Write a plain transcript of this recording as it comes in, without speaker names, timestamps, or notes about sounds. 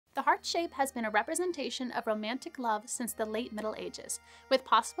The heart shape has been a representation of romantic love since the late Middle Ages, with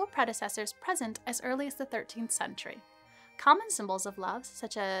possible predecessors present as early as the 13th century. Common symbols of love,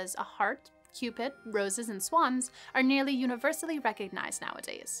 such as a heart, Cupid, roses, and swans, are nearly universally recognized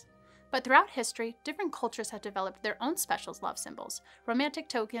nowadays. But throughout history, different cultures have developed their own special love symbols, romantic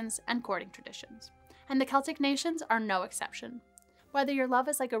tokens, and courting traditions. And the Celtic nations are no exception. Whether your love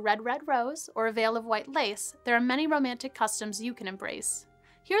is like a red, red rose or a veil of white lace, there are many romantic customs you can embrace.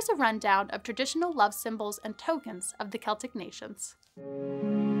 Here's a rundown of traditional love symbols and tokens of the Celtic nations.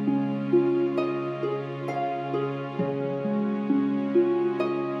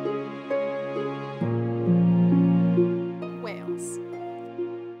 Wales.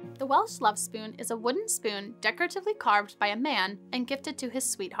 The Welsh love spoon is a wooden spoon decoratively carved by a man and gifted to his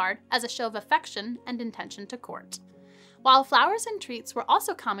sweetheart as a show of affection and intention to court. While flowers and treats were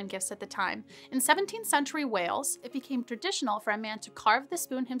also common gifts at the time, in 17th century Wales, it became traditional for a man to carve the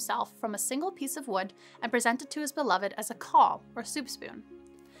spoon himself from a single piece of wood and present it to his beloved as a caul, or soup spoon.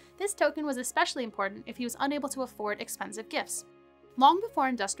 This token was especially important if he was unable to afford expensive gifts. Long before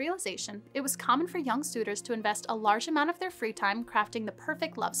industrialization, it was common for young suitors to invest a large amount of their free time crafting the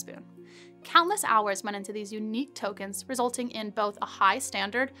perfect love spoon. Countless hours went into these unique tokens, resulting in both a high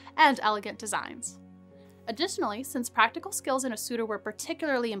standard and elegant designs. Additionally, since practical skills in a suitor were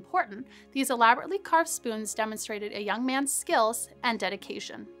particularly important, these elaborately carved spoons demonstrated a young man's skills and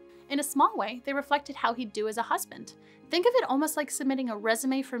dedication. In a small way, they reflected how he'd do as a husband. Think of it almost like submitting a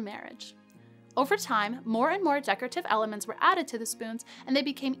resume for marriage. Over time, more and more decorative elements were added to the spoons, and they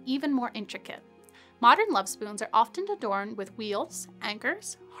became even more intricate. Modern love spoons are often adorned with wheels,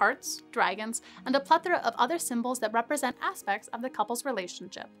 anchors, hearts, dragons, and a plethora of other symbols that represent aspects of the couple's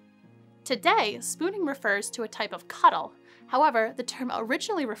relationship. Today, spooning refers to a type of cuddle. However, the term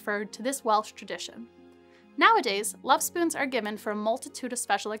originally referred to this Welsh tradition. Nowadays, love spoons are given for a multitude of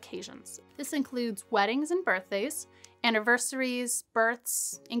special occasions. This includes weddings and birthdays, anniversaries,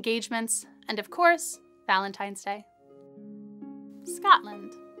 births, engagements, and of course, Valentine's Day.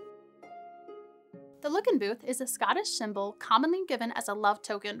 Scotland. The Luckenbooth is a Scottish symbol commonly given as a love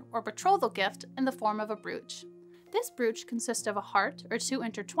token or betrothal gift in the form of a brooch. This brooch consists of a heart or two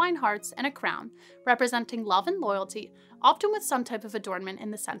intertwined hearts and a crown, representing love and loyalty, often with some type of adornment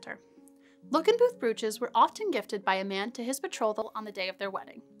in the center. Luckenbooth brooches were often gifted by a man to his betrothal on the day of their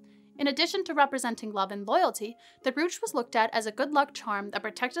wedding. In addition to representing love and loyalty, the brooch was looked at as a good luck charm that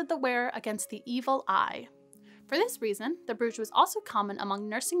protected the wearer against the evil eye. For this reason, the brooch was also common among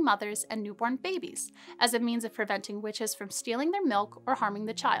nursing mothers and newborn babies, as a means of preventing witches from stealing their milk or harming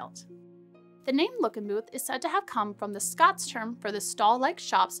the child. The name Luckenbooth is said to have come from the Scots term for the stall-like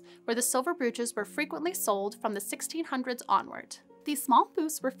shops where the silver brooches were frequently sold from the 1600s onward. These small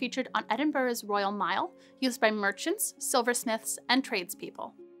booths were featured on Edinburgh's Royal Mile, used by merchants, silversmiths, and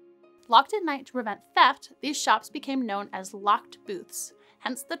tradespeople. Locked at night to prevent theft, these shops became known as locked booths,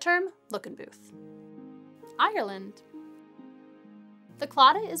 hence the term Luckenbooth. Ireland. The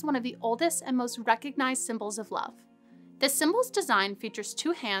Claddagh is one of the oldest and most recognized symbols of love. This symbol's design features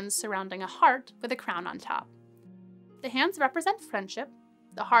two hands surrounding a heart with a crown on top. The hands represent friendship,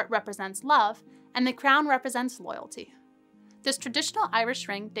 the heart represents love, and the crown represents loyalty. This traditional Irish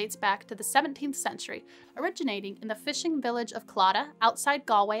ring dates back to the 17th century, originating in the fishing village of Claddagh outside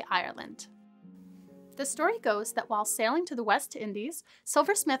Galway, Ireland. The story goes that while sailing to the West Indies,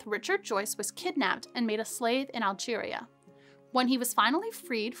 silversmith Richard Joyce was kidnapped and made a slave in Algeria. When he was finally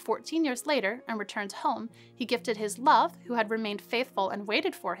freed 14 years later and returned home, he gifted his love, who had remained faithful and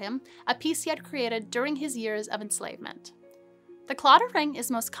waited for him, a piece he had created during his years of enslavement. The Claddagh ring is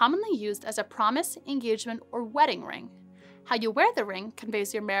most commonly used as a promise, engagement, or wedding ring. How you wear the ring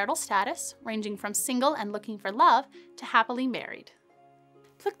conveys your marital status, ranging from single and looking for love to happily married.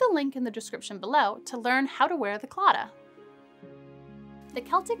 Click the link in the description below to learn how to wear the Claddagh. The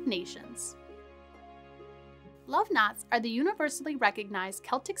Celtic nations. Love knots are the universally recognized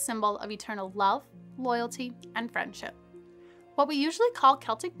Celtic symbol of eternal love, loyalty, and friendship. What we usually call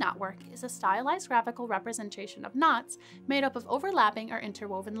Celtic knotwork is a stylized graphical representation of knots made up of overlapping or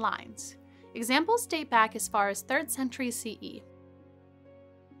interwoven lines. Examples date back as far as 3rd century CE.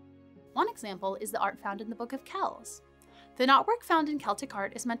 One example is the art found in the Book of Kells. The knotwork found in Celtic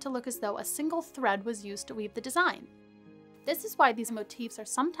art is meant to look as though a single thread was used to weave the design. This is why these motifs are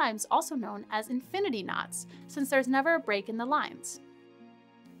sometimes also known as infinity knots, since there's never a break in the lines.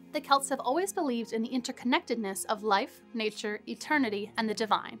 The Celts have always believed in the interconnectedness of life, nature, eternity, and the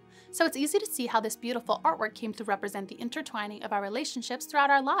divine, so it's easy to see how this beautiful artwork came to represent the intertwining of our relationships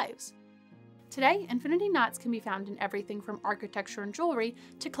throughout our lives. Today, infinity knots can be found in everything from architecture and jewelry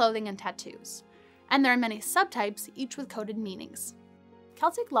to clothing and tattoos, and there are many subtypes, each with coded meanings.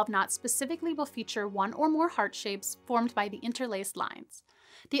 Celtic love knots specifically will feature one or more heart shapes formed by the interlaced lines.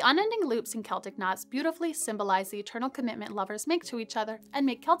 The unending loops in Celtic knots beautifully symbolize the eternal commitment lovers make to each other and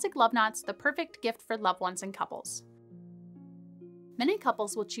make Celtic love knots the perfect gift for loved ones and couples. Many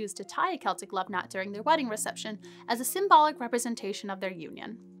couples will choose to tie a Celtic love knot during their wedding reception as a symbolic representation of their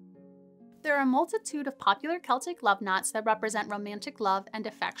union. There are a multitude of popular Celtic love knots that represent romantic love and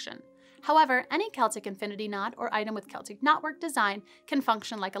affection. However, any Celtic infinity knot or item with Celtic knotwork design can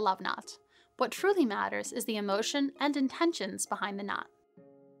function like a love knot. What truly matters is the emotion and intentions behind the knot.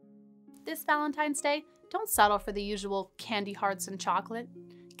 This Valentine's Day, don't settle for the usual candy hearts and chocolate.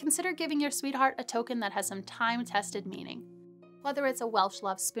 Consider giving your sweetheart a token that has some time-tested meaning. Whether it's a Welsh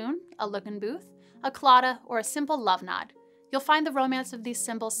love spoon, a Luckenbooth, a Claddagh, or a simple love knot, you'll find the romance of these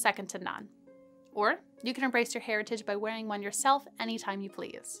symbols second to none. Or you can embrace your heritage by wearing one yourself anytime you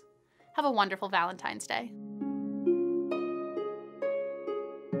please. Have a wonderful Valentine's Day.